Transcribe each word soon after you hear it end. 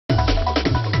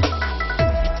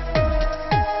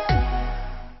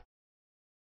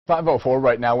5:04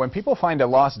 right now. When people find a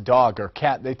lost dog or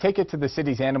cat, they take it to the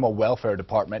city's animal welfare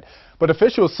department. But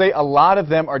officials say a lot of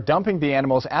them are dumping the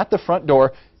animals at the front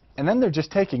door, and then they're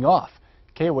just taking off.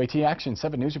 KOAT Action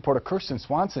 7 News reporter Kirsten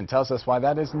Swanson tells us why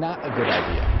that is not a good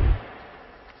idea.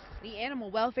 The Animal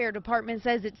Welfare Department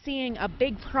says it's seeing a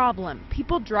big problem.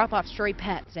 People drop off stray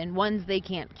pets, and ones they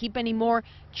can't keep anymore,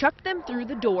 chuck them through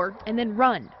the door and then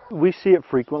run. We see it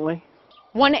frequently.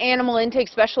 One animal intake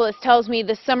specialist tells me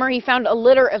this summer he found a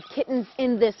litter of kittens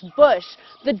in this bush.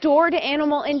 The door to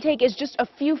animal intake is just a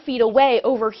few feet away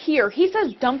over here. He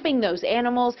says dumping those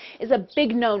animals is a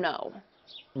big no-no.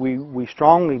 We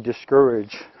strongly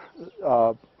discourage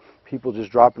people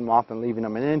just dropping them off and leaving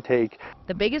them in intake.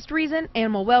 The biggest reason,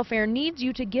 animal welfare needs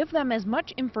you to give them as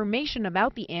much information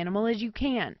about the animal as you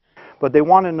can. But they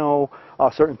want to know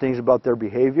certain things about their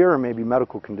behavior or maybe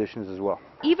medical conditions as well.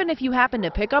 Even if you happen to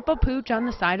pick up a pooch on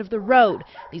the side of the road,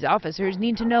 these officers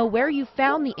need to know where you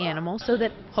found the animal so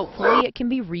that hopefully it can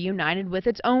be reunited with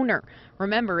its owner.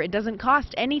 Remember, it doesn't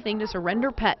cost anything to surrender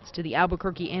pets to the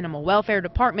Albuquerque Animal Welfare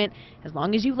Department as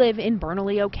long as you live in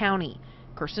Bernalillo County.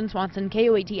 Kirsten Swanson,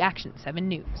 KOAT Action 7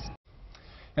 News.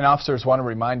 And officers want to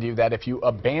remind you that if you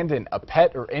abandon a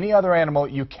pet or any other animal,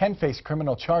 you can face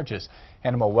criminal charges.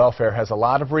 Animal Welfare has a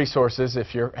lot of resources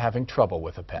if you're having trouble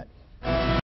with a pet.